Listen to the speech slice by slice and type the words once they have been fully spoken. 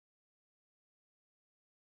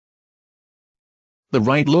The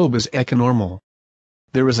right lobe is echonormal.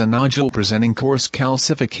 There is a nodule presenting coarse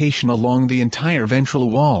calcification along the entire ventral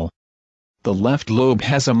wall. The left lobe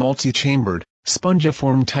has a multi-chambered,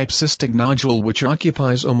 spongiform type cystic nodule which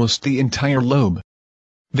occupies almost the entire lobe.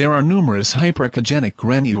 There are numerous hyperechogenic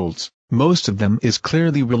granules, most of them is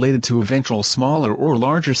clearly related to a ventral smaller or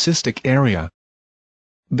larger cystic area.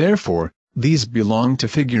 Therefore, these belong to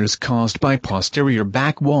figures caused by posterior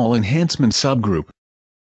back wall enhancement subgroup.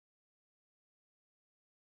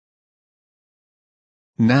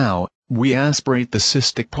 Now, we aspirate the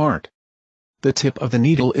cystic part. The tip of the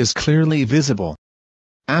needle is clearly visible.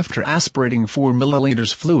 After aspirating 4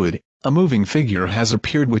 milliliters fluid, a moving figure has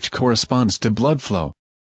appeared which corresponds to blood flow.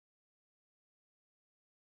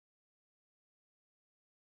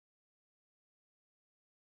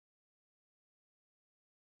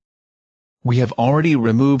 We have already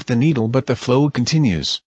removed the needle but the flow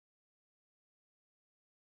continues.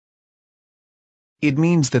 It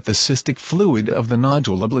means that the cystic fluid of the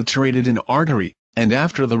nodule obliterated an artery, and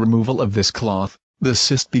after the removal of this cloth, the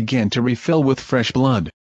cyst began to refill with fresh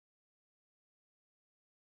blood.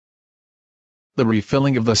 The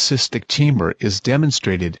refilling of the cystic chamber is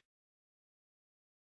demonstrated,